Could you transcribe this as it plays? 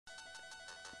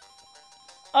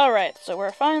Alright, so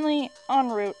we're finally en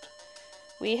route.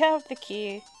 We have the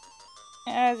key.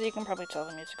 As you can probably tell,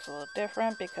 the music's a little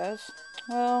different because,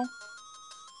 well,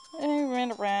 I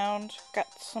ran around, got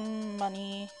some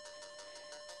money,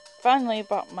 finally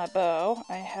bought my bow.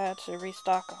 I had to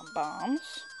restock on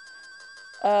bombs.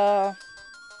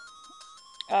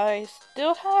 I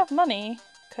still have money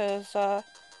because, I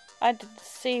did the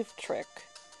save trick.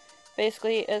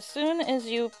 Basically, as soon as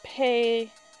you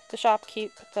pay the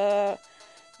shopkeep the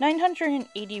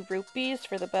 980 rupees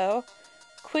for the bow,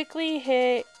 quickly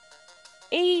hit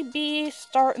A, B,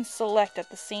 start, and select at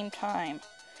the same time.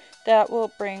 That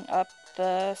will bring up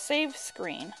the save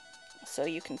screen so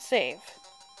you can save.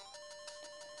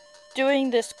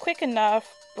 Doing this quick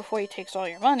enough before he takes all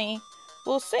your money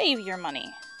will save your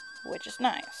money, which is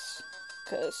nice,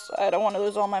 because I don't want to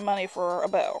lose all my money for a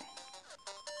bow.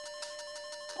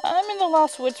 I'm in the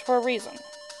Lost Woods for a reason.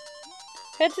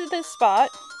 Head to this spot.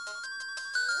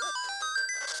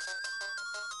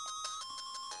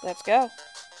 Let's go.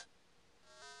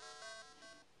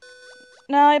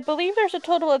 Now, I believe there's a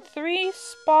total of 3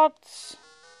 spots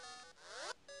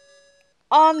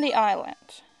on the island.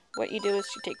 What you do is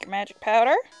you take your magic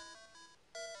powder.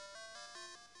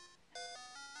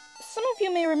 Some of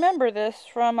you may remember this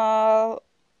from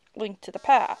Link to the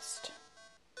Past.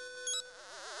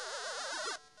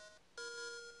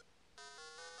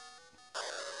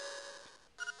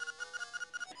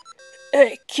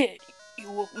 Hey kid,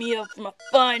 you woke me up from a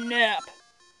fine nap.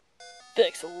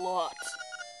 Thanks a lot.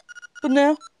 But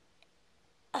now,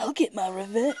 I'll get my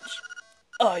revenge.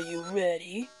 Are you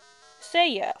ready?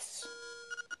 Say yes.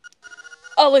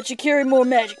 I'll let you carry more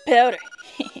magic powder.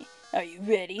 Are you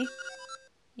ready?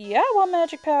 Yeah, I want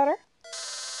magic powder.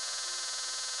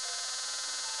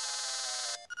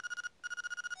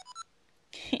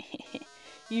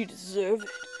 You deserve it.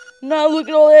 Now look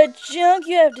at all that junk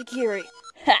you have to carry.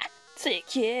 Ha! Take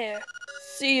care.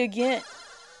 See you again.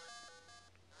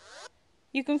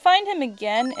 You can find him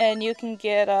again, and you can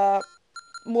get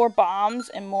more bombs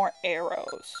and more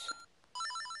arrows.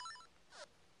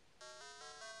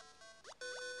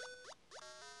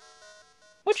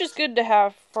 Which is good to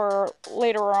have for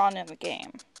later on in the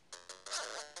game.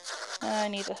 I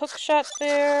need the hook shot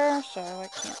there, so I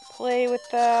can't play with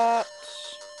that.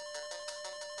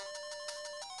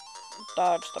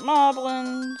 Dodge the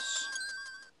moblins.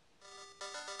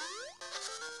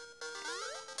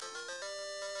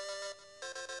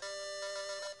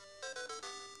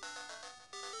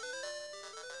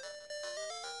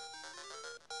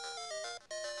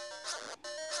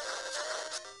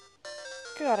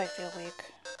 God, I feel weak.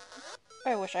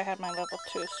 I wish I had my level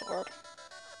 2 sword.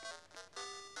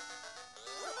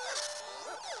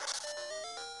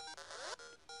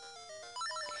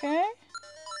 Okay.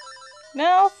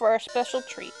 Now for our special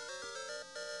treat.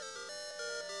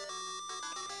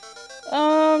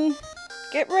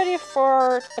 Get ready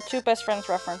for a Two Best Friends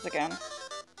reference again.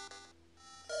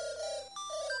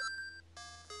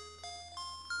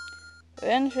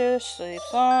 Ventus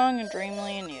sleeps long and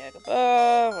dreamily in the egg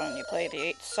above. When you play the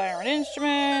 8 siren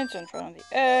instruments in front of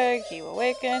the egg, he will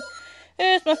awaken.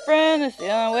 It's my friend, it's the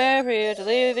only way for you to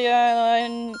leave the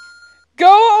island.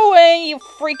 Go away, you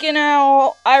freaking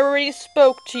owl! I already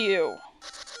spoke to you.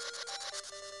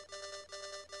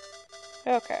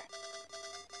 Okay.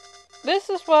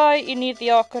 This is why you need the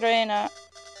ocarina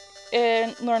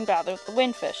and learn Battle with the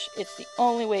Windfish. It's the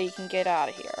only way you can get out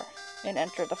of here and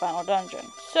enter the final dungeon.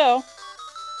 So,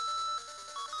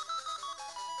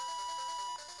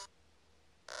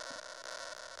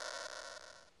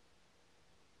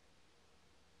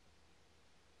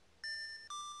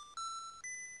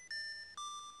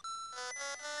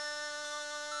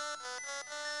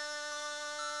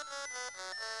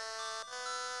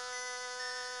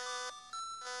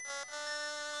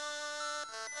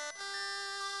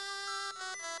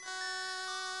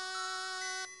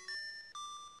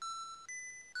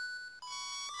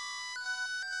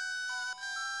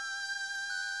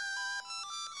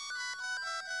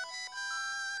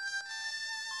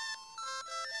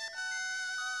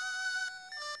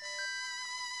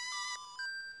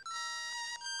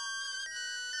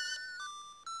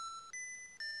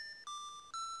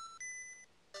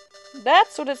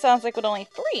 that's what it sounds like with only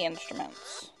 3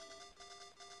 instruments.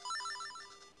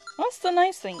 That's the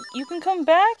nice thing. You can come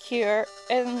back here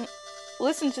and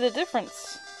listen to the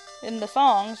difference in the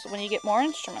songs when you get more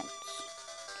instruments.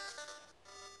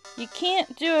 You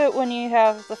can't do it when you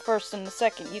have the first and the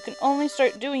second. You can only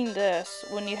start doing this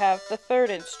when you have the 3rd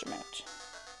instrument.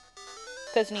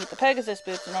 Because you need the Pegasus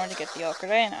boots in order to get the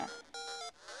ocarina.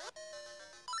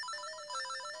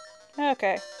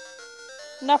 Okay.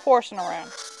 Enough horsing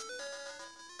around.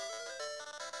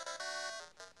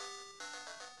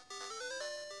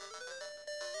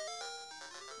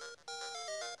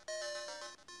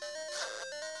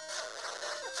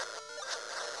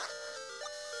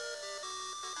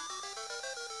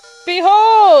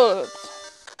 Behold!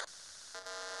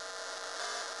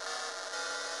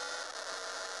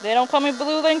 They don't call me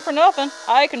Blue Link for nothing.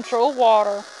 I control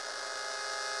water.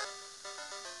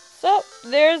 So,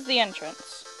 there's the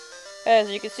entrance. As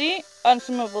you can see,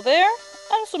 unswimmable there,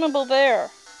 unswimmable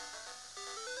there.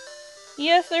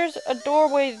 Yes, there's a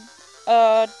doorway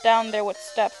down there with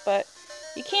steps, but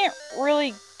you can't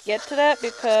really get to that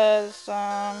because,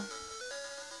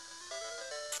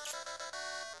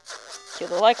 kill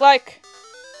the like.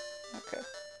 Okay.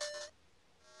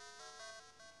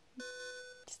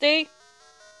 See?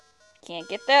 Can't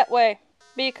get that way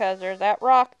because there's that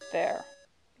rock there.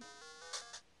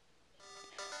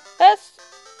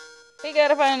 We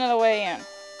gotta find another way in.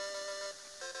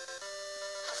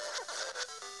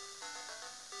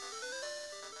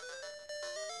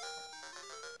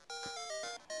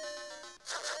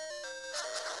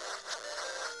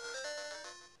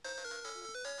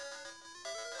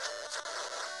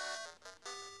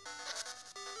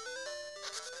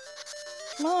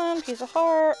 Come on, piece of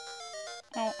heart.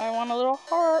 Oh, I want a little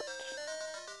heart.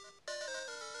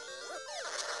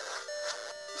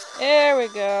 There we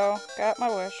go. Got my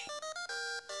wish.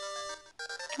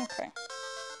 Okay.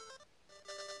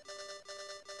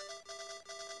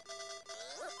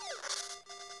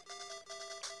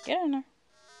 Get in there.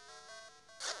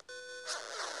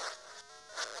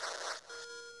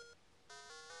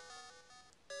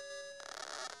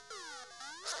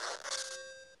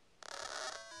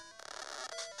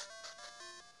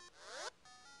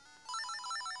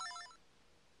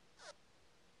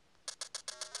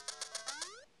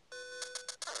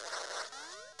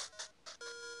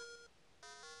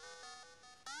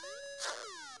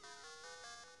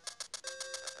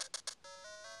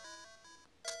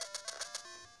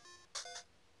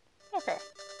 Okay.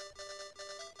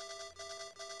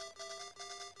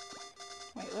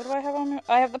 Wait, what do I have on me?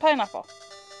 I have the pineapple.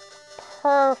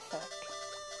 Perfect.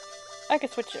 I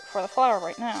could switch it for the flower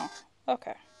right now.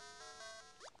 Okay.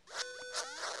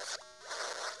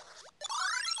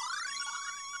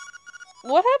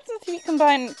 What happens if you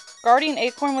combine Guardian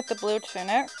Acorn with the blue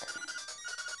tunic?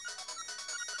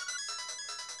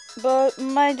 But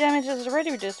my damage is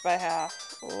already reduced by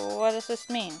half. What does this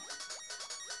mean?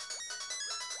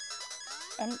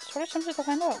 I'm sort of tempted to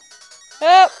find out.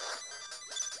 Nope!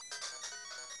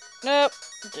 Nope.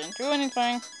 Didn't do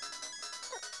anything.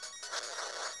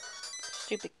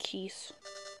 Stupid keys.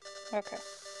 Okay.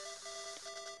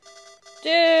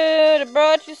 Dude, I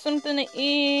brought you something to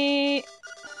eat.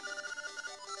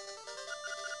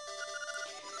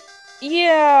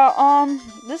 Yeah,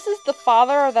 this is the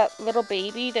father of that little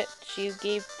baby that you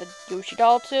gave the Yoshi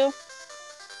doll to.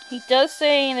 He does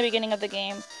say in the beginning of the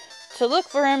game, to look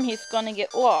for him, he's gonna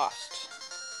get lost.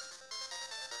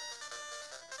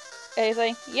 And he's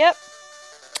like, yep,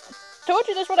 told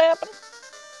you this would happen.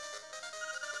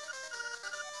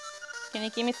 Can you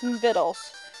give me some victuals?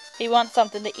 He wants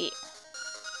something to eat.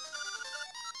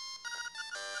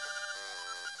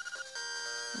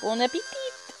 Bon appetit!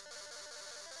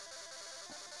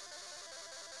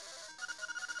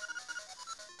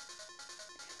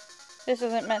 This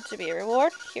isn't meant to be a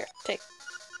reward. Here, take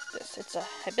this. It's a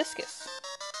hibiscus.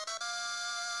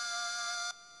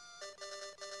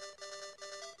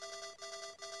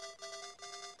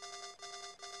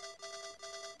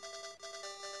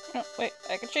 Oh, wait,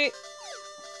 I can cheat.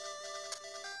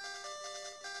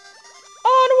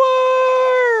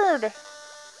 Onward!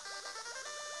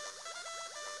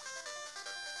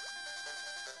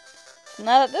 So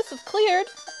now that this is cleared,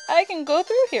 I can go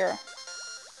through here.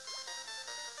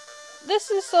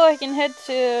 This is so I can head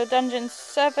to dungeons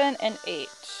 7 and 8.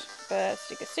 But as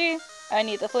you can see, I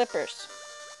need the flippers.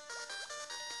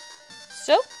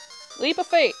 So, leap of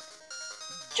faith.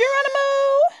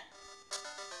 Geronimo!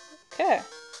 Okay.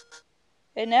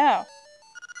 And now.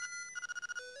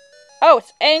 Oh,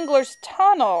 it's Angler's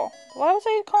Tunnel. Why was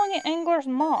I calling it Angler's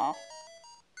Maw?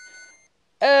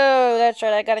 Oh, that's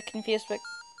right. I got it confused with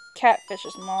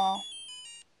Catfish's Maw.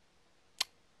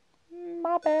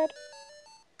 My bad.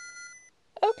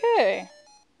 Okay.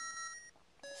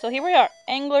 So here we are.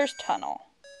 Angler's Tunnel.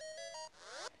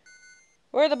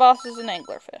 Where are the bosses in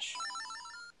Anglerfish?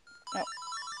 No.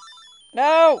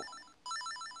 No!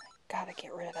 Gotta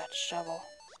get rid of that shovel.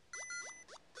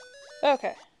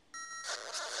 Okay.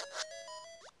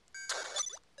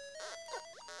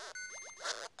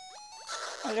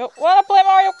 I don't want to play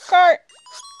Mario Kart!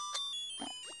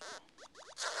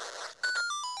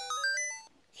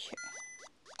 Okay.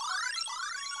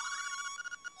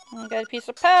 I got a piece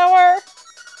of power.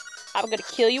 I'm gonna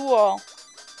kill you all.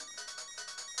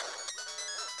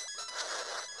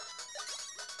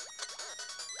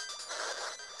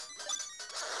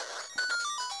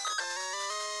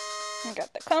 I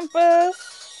got the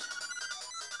compass.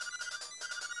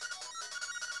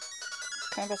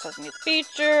 Compass has a new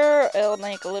feature. It'll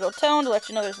make a little tone to let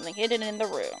you know there's something hidden in the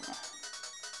room.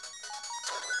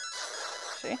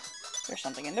 See? There's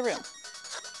something in the room.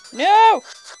 No!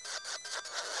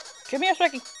 Come here so I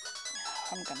can...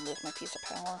 I'm gonna lose my piece of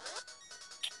power.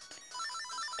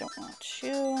 Don't want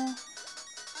you.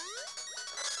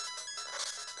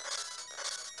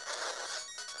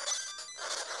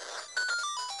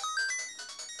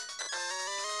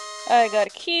 I got a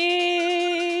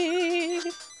key.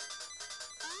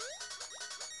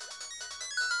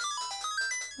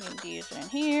 Need to use it in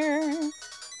here.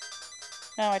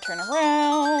 Now I turn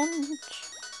around.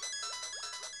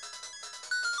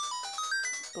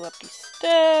 Go up these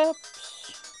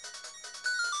steps.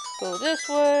 Go this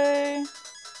way.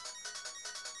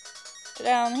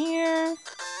 Down here.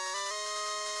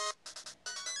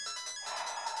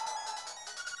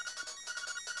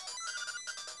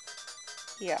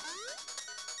 Yeah.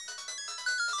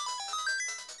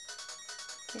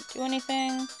 Can't do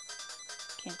anything.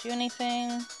 Can't do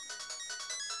anything.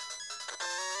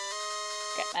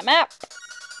 Get my map.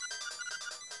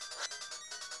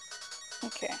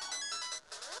 Okay.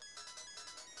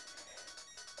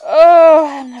 Oh,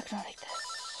 I'm not gonna like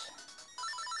this.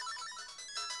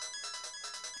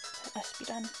 That must be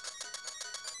done.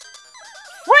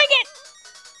 Bring it!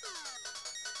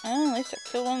 Oh, at least I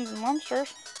killed one of the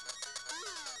monsters.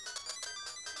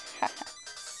 Haha,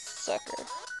 sucker.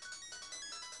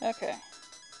 Okay.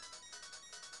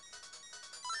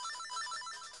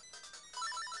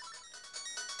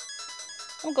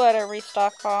 I'm glad I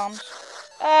restocked bombs.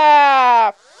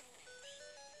 Ah!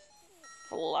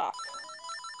 Fluff.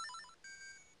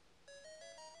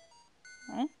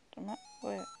 Huh?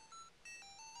 Wait.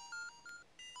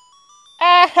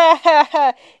 Ah ha ha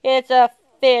ha! It's a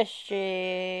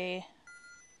fishy.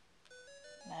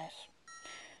 Nice.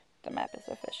 The map is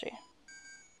a fishy.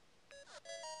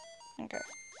 Okay.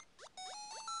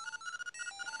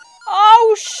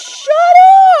 Oh, shut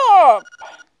up!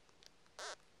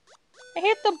 I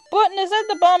hit the button that said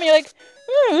the bomb. You're like,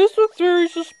 oh, this looks very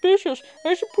suspicious.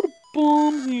 I should put a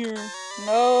bomb here.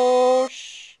 No,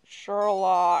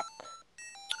 Sherlock.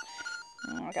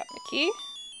 I got my key.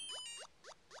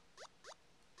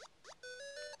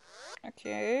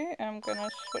 Okay, I'm gonna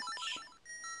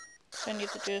switch. I need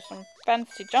to do some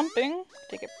fancy jumping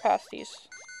to get past these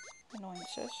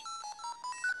annoyances.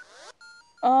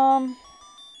 I'm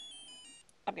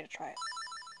gonna try it.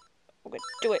 I'm gonna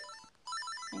do it.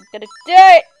 I'm gonna do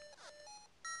it!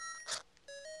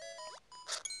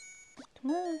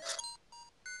 Come on.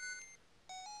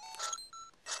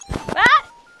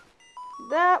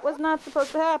 That was not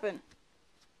supposed to happen.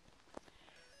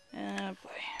 Oh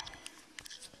boy.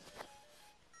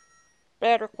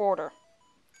 Bad recorder.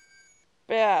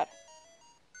 Bad.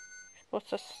 You're supposed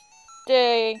to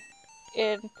stay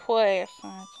in place.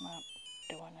 Oh, it's not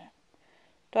doing it.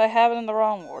 Do I have it in the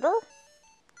wrong order?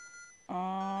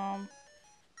 I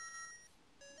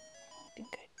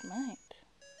think I might.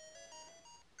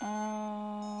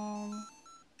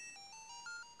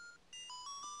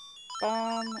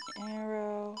 Bomb,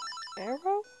 arrow,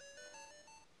 arrow?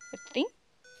 I think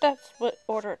that's what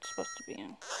order it's supposed to be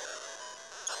in.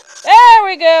 There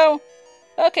we go!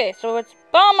 Okay, so it's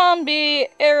bomb on B,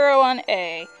 arrow on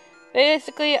A.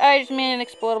 Basically, I just made an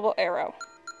explodable arrow.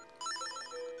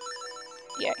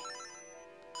 Yay.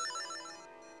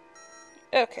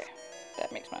 Okay,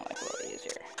 that makes my life a little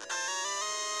easier.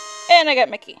 And I got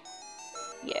my key.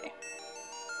 Yay.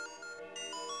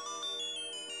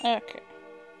 Okay.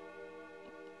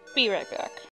 Be right back.